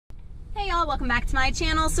y'all, welcome back to my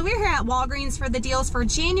channel. So we're here at Walgreens for the deals for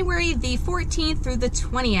January the 14th through the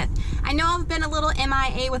 20th. I know I've been a little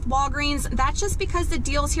MIA with Walgreens. That's just because the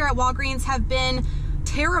deals here at Walgreens have been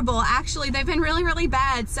terrible. Actually, they've been really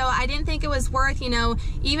bad, so I didn't think it was worth, you know,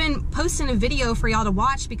 even posting a video for y'all to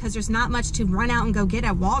watch because there's not much to run out and go get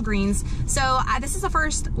at Walgreens. So this is the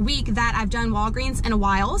first week that I've done Walgreens in a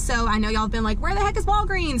while, so I know y'all have been like, where the heck is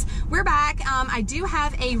Walgreens? We're back. I do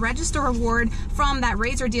have a register reward from that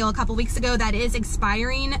razor deal a couple weeks ago that is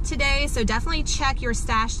expiring today, so definitely check your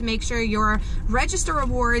stash to make sure your register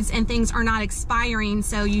rewards and things are not expiring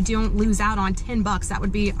so you don't lose out on 10 bucks. That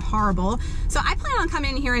would be horrible. So I plan on coming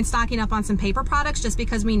in here and stocking up on some paper products just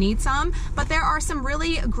because we need some, but there are some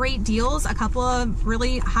really great deals, a couple of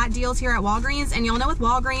really hot deals here at Walgreens, and you'll know with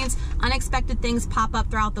Walgreens, unexpected things pop up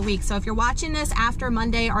throughout the week. So if you're watching this after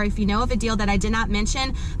Monday, or if you know of a deal that I did not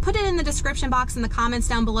mention, put it in the description box in the comments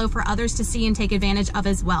down below for others to see and take advantage of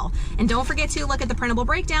as well. And don't forget to look at the printable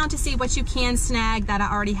breakdown to see what you can snag that I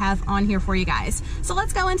already have on here for you guys. So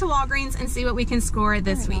let's go into Walgreens and see what we can score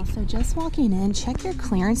this week. So just walking in, check your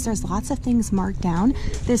clearance. There's lots of things marked down.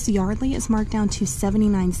 This Yardley is marked down to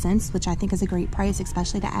 79 cents, which I think is a great price,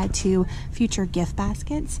 especially to add to future gift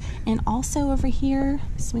baskets. And also over here,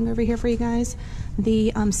 swing over here for you guys,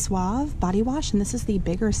 the Suave body wash, and this is the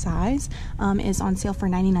bigger size, is on sale for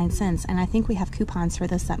 99 cents. And I think we have coupons for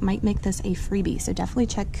this that might make this a freebie. So definitely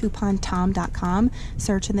check coupontom.com,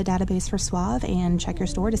 search in the database for Suave, and check your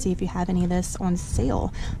store to see if you have any of this on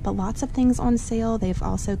sale. But lots of things on sale. They've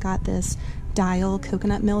also got this Dial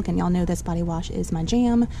coconut milk, and y'all know this body wash is my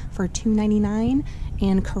jam, for $2.99,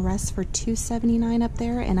 and Caress for $2.79 up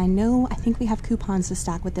there. And I think we have coupons to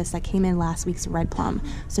stack with this that came in last week's Red Plum,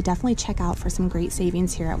 so definitely check out for some great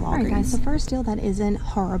savings here at Walgreens. Alright guys, the first deal that isn't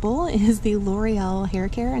horrible is the L'Oreal hair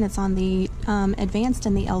care, and it's on the Advanced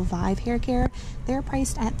and the Elvive hair care. They're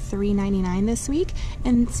priced at $3.99 this week,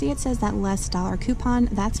 and see it says that less dollar coupon.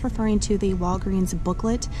 That's referring to the Walgreens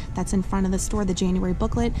booklet that's in front of the store, the January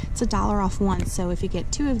booklet. It's $1 off one, so if you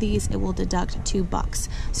get 2 of these, it will deduct $2.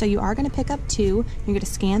 So you are going to pick up 2. You're going to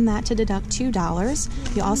scan that to deduct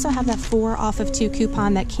 $2. You also have that 4 off of 2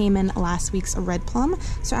 coupon that came in last week's Red Plum.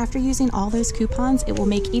 So after using all those coupons, it will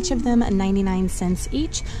make each of them 99 cents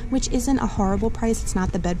each, which isn't a horrible price. It's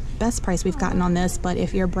not the best price we've gotten on this, but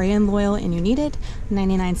if you're brand loyal and you need it,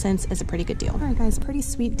 99 cents is a pretty good deal. Alright guys, pretty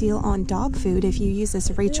sweet deal on dog food. If you use this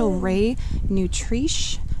Rachel Ray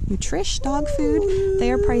Nutrish dog food,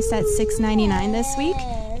 they are priced at $6.99 this week,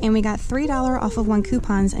 and we got $3 off of 1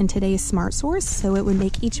 coupons in today's Smart Source, so it would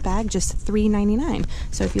make each bag just $3.99.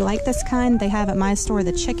 So if you like this kind, they have at my store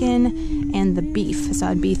the chicken and the beef, so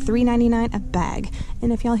it'd be $3.99 a bag.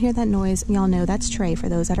 And if y'all hear that noise, y'all know that's Trey. For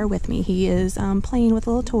those that are with me, he is playing with a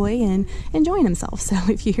little toy and enjoying himself. So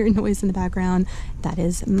if you hear noise in the background, that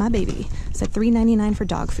is my baby. So $3.99 for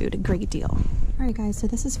dog food, great deal. Alright guys, so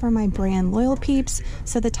this is for my brand loyal peeps.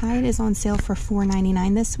 So the Tide is on sale for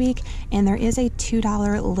 $4.99 this week, and there is a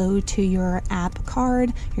 $2 load to your app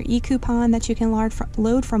card, your e-coupon that you can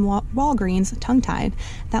load from Walgreens, tongue-tied.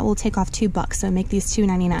 That will take off $2, so make these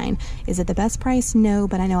 $2.99. Is it the best price? No,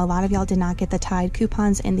 but I know a lot of y'all did not get the Tide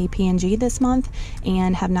coupons in the P&G this month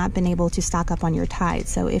and have not been able to stock up on your Tide.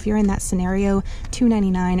 So if you're in that scenario,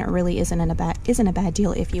 $2.99 really isn't a bad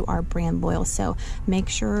deal if you are brand loyal. So make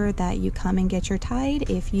sure that you come and get your Tide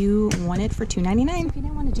if you want it for $2.99. So if you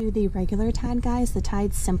didn't want to do the regular Tide, guys, the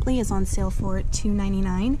Tide Simply is on sale for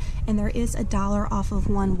 $2.99, and there is $1 off of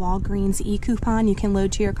 1 Walgreens e-coupon you can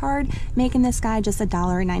load to your card, making this guy just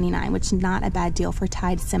 $1.99, which is not a bad deal for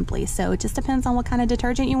Tide Simply. So it just depends on what kind of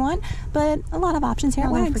detergent you want, but a lot of options here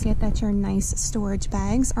at Wags. Don't forget that your nice storage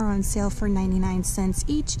bags are on sale for 99 cents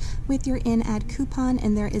each with your in-ad coupon,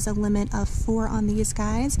 and there is a limit of 4 on these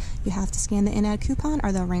guys. You have to scan the in-ad coupon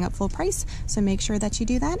or they'll ring up full price, so make sure that you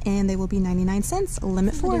do that, and they will be 99 cents,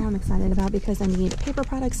 limit 4. I'm excited about because I need paper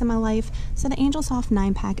products in my life. So the Angel Soft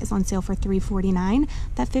 9-pack is on sale for $3.49.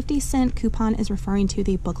 That 50-cent coupon is referring to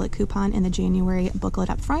the booklet coupon in the January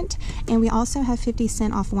booklet up front, and we also have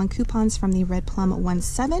 50% off 1 coupons from the Red Plum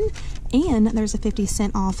 1.7, and there's a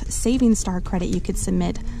 50% off Saving Star credit you could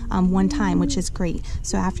submit one time, which is great.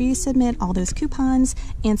 So after you submit all those coupons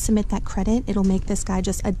and submit that credit, it'll make this guy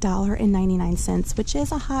just $1.99, which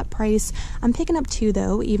is a hot price. I'm picking up 2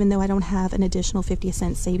 though, even though I don't have an additional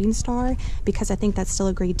 50-cent Saving Star, because I think that's still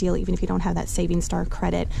a great deal even if you don't have that Saving Star credit.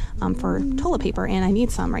 credit for toilet paper, and I need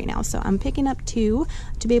some right now. So I'm picking up 2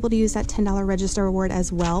 to be able to use that $10 register reward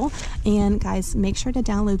as well. And guys, make sure to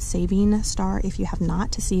download Saving Star if you have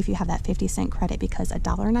not, to see if you have that 50-cent credit, because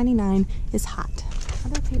 $1.99 is hot.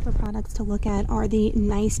 Other paper products to look at are the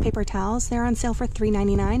nice paper towels. They're on sale for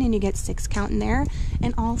 $3.99 and you get 6 count in there.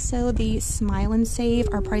 And also the Smile and Save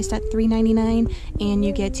are priced at $3.99 and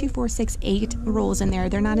you get 2, 4, 6, 8 rolls in there.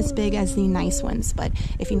 They're not as big as the nice ones, but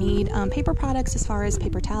if you need paper products as far as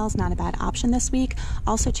paper towels, not a bad option this week.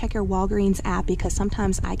 Also check your Walgreens app, because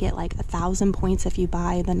sometimes I get like 1,000 points if you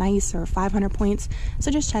buy the nice, or 500 points. So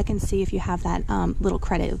just check and see if you have that little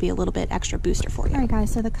credit. It would be a little bit extra booster for you. Alright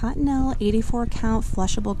guys, so the Cottonelle 84 count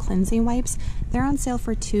flushable cleansing wipes, they're on sale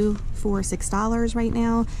for 2 for $6 right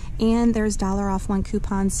now, and there's $1 off 1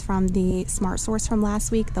 coupons from the Smart Source from last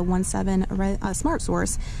week, the 1.7 Smart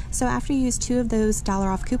Source. So after you use 2 of those $1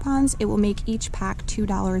 off coupons, it will make each pack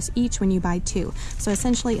 $2 each when you buy 2. So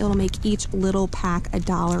essentially it'll make each little pack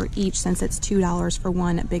 $1 each, since it's $2 for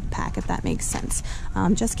 1 big pack, if that makes sense.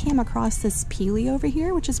 Just came across this Peely over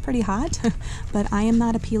here, which is pretty hot, but I am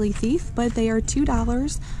not a Peely thief, but they are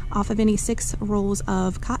 $2 off of any 6 rolls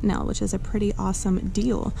of Cottonelle, which is a pretty awesome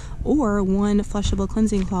deal, or 1 flushable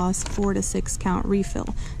cleansing cloth 4 to 6 count refill.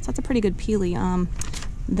 So that's a pretty good Peely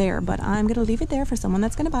there, but I'm gonna leave it there for someone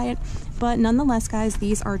that's gonna buy it. But nonetheless guys,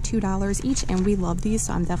 these are $2 each and we love these,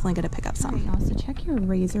 so I'm definitely gonna pick up some. Right, also check your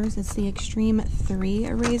razors. It's the Extreme 3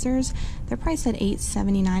 razors. They're priced at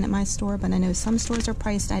 $8.79 at my store, but I know some stores are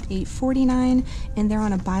priced at $8.49, and they're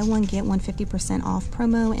on a buy one get one 50% off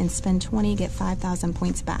promo, and spend 20 get 5,000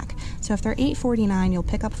 points back. So if they're $8.49, you'll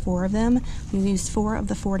pick up 4 of them. You'll use 4 of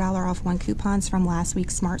the $4 off 1 coupons from last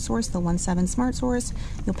week's Smart Source, the 1.7 Smart Source.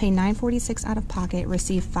 You'll pay $9.46 out of pocket,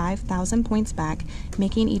 receive 5,000 points back,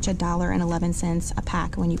 making each $1.11 a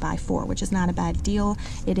pack when you buy 4, which is not a bad deal.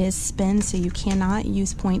 It is spend, so you cannot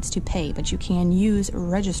use points to pay, but you can use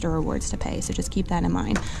register rewards to pay, so just keep that in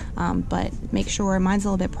mind. But make sure, mine's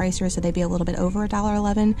a little bit pricier, so they'd be a little bit over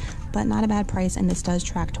 $1.11, but not a bad price, and this does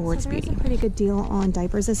track towards beauty. There's a pretty good deal on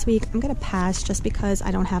diapers this week. I'm gonna pass just because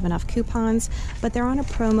I don't have enough coupons, but they're on a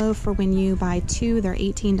promo for when you buy 2, they're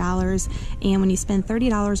 $18, and when you spend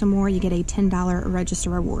 $30 or more, you get a $10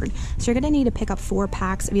 register reward. So you're going to need to pick up 4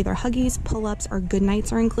 packs of either Huggies, Pull-Ups, or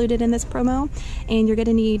Goodnights are included in this promo, and you're going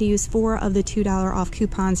to need to use 4 of the $2 off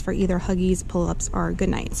coupons for either Huggies, Pull-Ups, or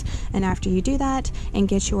Goodnights. And after you do that and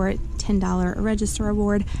get your $10 register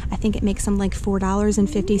reward, I think it makes them like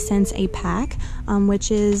 $4.50 a pack,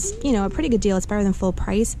 which is, you know, a pretty good deal. It's better than full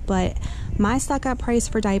price, but my stock up price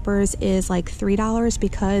for diapers is like $3,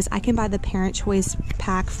 because I can buy the Parent Choice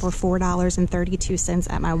pack for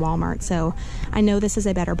 $4.32 at my Walmart. So I know this is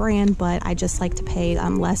a better brand, but I just like to pay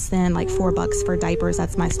less than like $4 for diapers.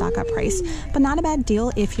 That's my stock up price, but not a bad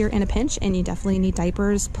deal if you're in a pinch and you definitely need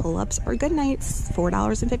diapers, Pull-Ups, or Goodnights.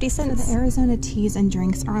 $4.50. The Arizona teas and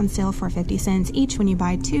drinks are on sale for 50 cents each when you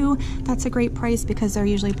buy 2. That's a great price because they're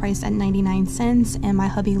usually priced at 99 cents, and my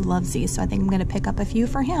hubby loves these, so I think I'm going to pick up a few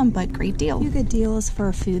for him, but great deal. A few good deals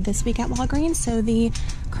for food this week at Walgreens. So the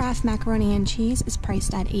Kraft macaroni and cheese is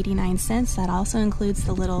priced at 89 cents. That also includes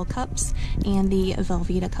the little cups and the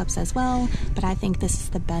Velveeta cups as well, but I think this is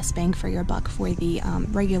the best bang for your buck for the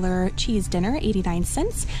regular cheese dinner, 89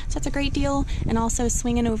 cents. So that's a great deal. And also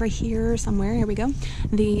swinging over here somewhere, here we go,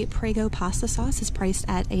 the Prego pasta sauce is priced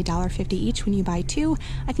at $1.50 each when you buy 2.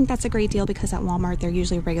 I think that's a great deal because at Walmart they're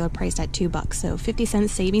usually regular priced at $2, so 50-cent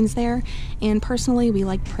savings there. And personally, we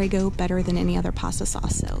like Prego better than any other pasta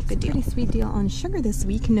sauce, so good deal. Pretty sweet deal on sugar this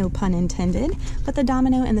week, no pun intended, but the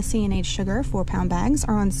Domino and the C&H sugar 4-pound bags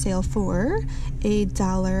are on sale for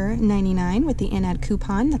 $1.99 with the in-ad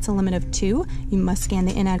coupon. That's a limit of 2. You must scan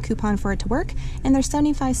the in-ad coupon for it to work, and there's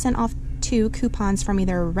 75-cent off 2 coupons from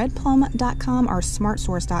either redplum.com or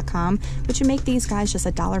smartsource.com, which would make these guys just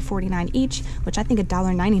 $1.49 each, which I think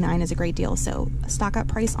 $1.99 is a great deal. So stock up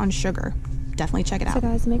price on sugar. Definitely check it out. So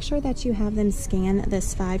guys, make sure that you have them scan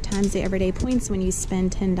this 5 times the everyday points when you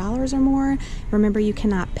spend $10 or more. Remember, you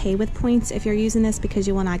cannot pay with points if you're using this because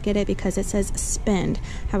you will not get it because it says spend.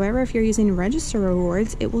 However, if you're using register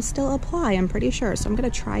rewards, it will still apply, I'm pretty sure. So I'm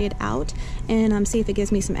going to try it out and see if it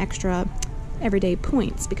gives me some extra everyday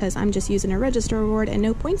points because I'm just using a register reward and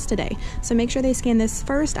no points today. So make sure they scan this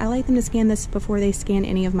first. I like them to scan this before they scan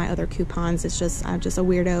any of my other coupons. It's just, I'm just a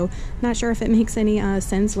weirdo. Not sure if it makes any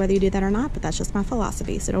sense whether you do that or not, but that's just my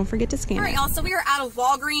philosophy. So don't forget to scan it. All right, y'all, so we are out of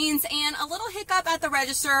Walgreens and a little hiccup at the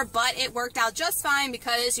register, but it worked out just fine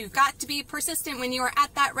because you've got to be persistent when you are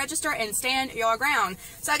at that register and stand your ground.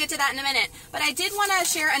 So I'll get to that in a minute. But I did want to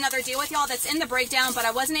share another deal with y'all that's in the breakdown, but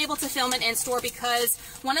I wasn't able to film it in store because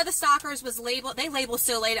one of the stockers was late they label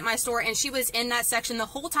so late at my store, and she was in that section the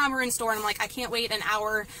whole time we were in store, and I'm like, I can't wait an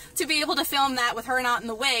hour to be able to film that with her not in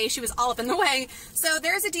the way. She was all up in the way. So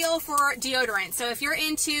there's a deal for deodorant. So if you're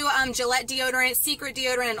into Gillette deodorant, Secret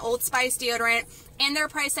deodorant, and Old Spice deodorant, and they're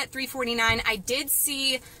priced at $3.49. I did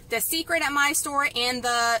see the Secret at my store and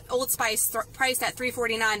the Old Spice priced at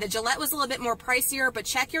 $3.49. The Gillette was a little bit more pricier, but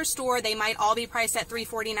check your store. They might all be priced at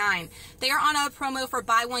 $3.49. They are on a promo for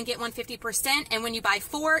buy one, get one 50%, and when you buy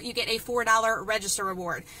 4, you get a $4 register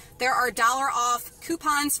reward. There are $1 off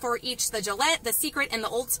coupons for each the Gillette, the Secret, and the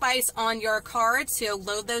Old Spice on your card, so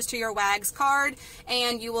load those to your WAGS card,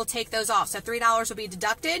 and you will take those off. So $3 will be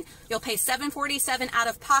deducted. You'll pay $7.47 out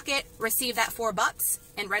of pocket, receive that $4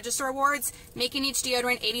 in register rewards, making each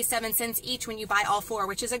deodorant 87 cents each when you buy all 4,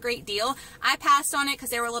 which is a great deal. I passed on it because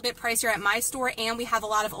they were a little bit pricier at my store, and we have a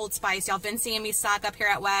lot of Old Spice. Y'all been seeing me stock up here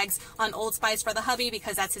at WAGS on Old Spice for the hubby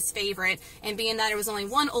because that's his favorite, and being that there was only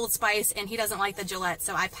one Old Spice and he doesn't like the Gillette,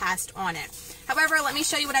 so I passed on it. However, let me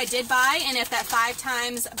show you what I did buy and if that 5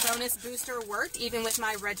 times bonus booster worked even with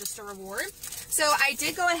my register reward. So I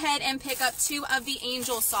did go ahead and pick up 2 of the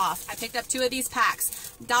Angel Soft. I picked up 2 of these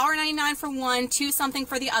packs. $1.99 for one, 2 something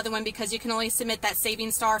for the other one, because you can only submit that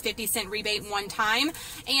Saving Star 50-cent rebate one time.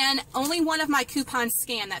 And only one of my coupons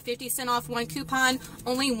scanned, that 50-cent off one coupon,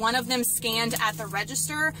 only one of them scanned at the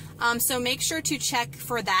register. So make sure to check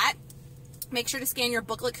for that. Make sure to scan your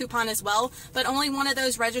booklet coupon as well, but only one of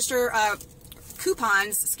those register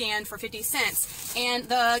coupons scanned for 50 cents, and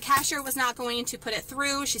the cashier was not going to put it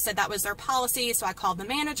through. She said that was their policy, so I called the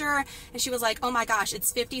manager, and she was like, oh my gosh,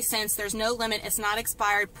 it's 50 cents, there's no limit, it's not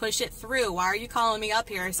expired, push it through, why are you calling me up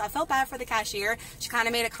here? So I felt bad for the cashier. She kind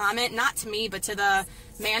of made a comment, not to me, but to the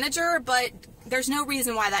manager, but there's no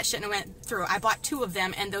reason why that shouldn't have went through. I bought 2 of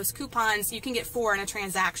them, and those coupons, you can get 4 in a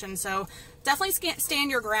transaction, so definitely stand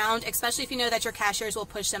your ground, especially if you know that your cashiers will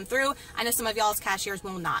push them through. I know some of y'all's cashiers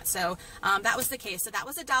will not, so that was the case. So that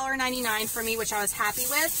was $1.99 for me, which I was happy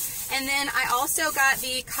with. And then I also got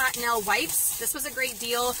the Cottonelle wipes. This was a great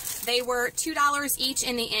deal. They were $2 each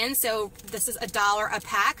in the end, so this is $1 a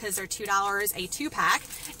pack because they're $2 a 2-pack,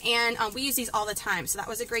 and we use these all the time, so that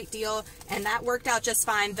was a great deal, and that worked out just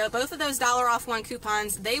fine. Both of those $1 off one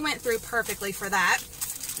coupons, they went through perfectly for that.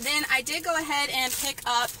 Then I did go ahead and pick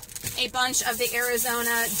up a bunch of the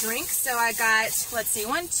Arizona drinks. So I got, let's see,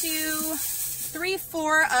 1, 2, 3,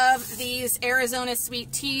 4 of these Arizona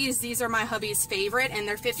sweet teas. These are my hubby's favorite, and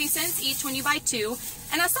they're 50 cents each when you buy 2.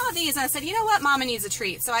 And I saw these and I said, you know what, Mama needs a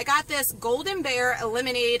treat. So I got this Golden Bear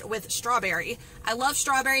lemonade with strawberry. I love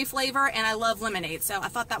strawberry flavor and I love lemonade, so I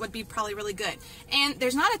thought that would be probably really good. And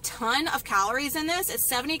there's not a ton of calories in this. It's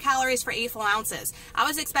 70 calories for 8 full ounces. I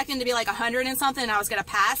was expecting to be like 100 and something, and I was going to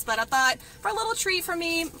pass, but I thought for a little treat for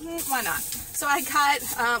me, why not? So I got,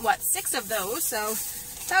 6 of those, so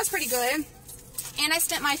that was pretty good. And I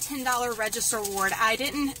spent my $10 register reward.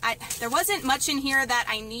 There wasn't much in here that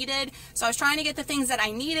I needed, so I was trying to get the things that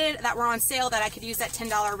I needed that were on sale that I could use that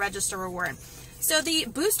 $10 register reward. So the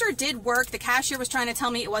booster did work. The cashier was trying to tell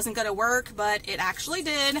me it wasn't going to work, but it actually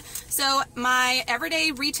did. So my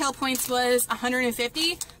everyday retail points was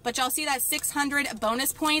 150, but y'all see that 600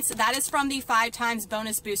 bonus points? That is from the 5 times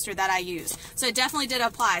bonus booster that I used. So it definitely did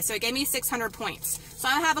apply. So it gave me 600 points. So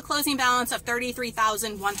I have a closing balance of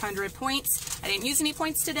 33,100 points. I didn't use any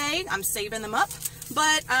points today. I'm saving them up.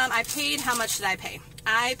 But I paid, how much did I pay?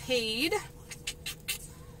 I paid,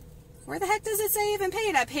 where the heck does it say even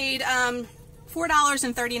paid? I paid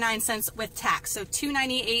 $4.39 with tax, so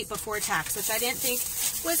 $2.98 before tax, which I didn't think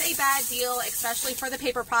was a bad deal, especially for the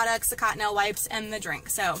paper products, the Cottonelle wipes, and the drink.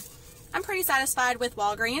 So I'm pretty satisfied with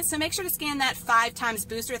Walgreens. So make sure to scan that 5 times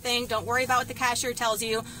booster thing. Don't worry about what the cashier tells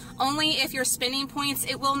you. Only if you're spending points,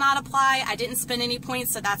 it will not apply. I didn't spend any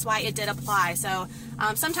points, so that's why it did apply. So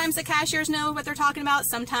sometimes the cashiers know what they're talking about,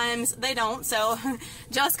 sometimes they don't. So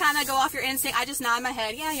just kind of go off your instinct. I just nod my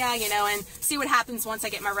head, yeah, you know, and see what happens once I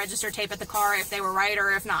get my register tape at the car, if they were right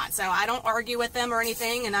or if not. So I don't argue with them or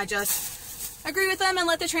anything, and I just agree with them and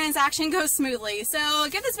let the transaction go smoothly. So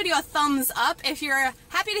give this video a thumbs up if you're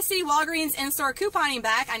happy to see Walgreens in-store couponing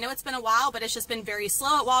back. I know it's been a while, but it's just been very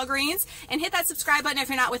slow at Walgreens. And hit that subscribe button if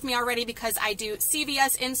you're not with me already, because I do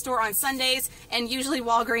CVS in-store on Sundays and usually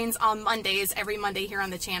Walgreens on Mondays, every Monday here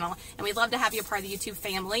on the channel. And we'd love to have you a part of the YouTube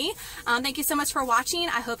family. Thank you so much for watching.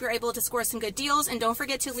 I hope you're able to score some good deals, and don't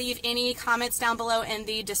forget to leave any comments down below in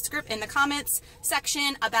the comments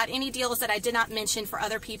section about any deals that I did not mention for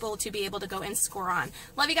other people to be able to go and score on.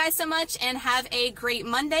 Love you guys so much, and have a great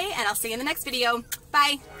Monday, and I'll see you in the next video.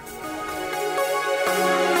 Bye.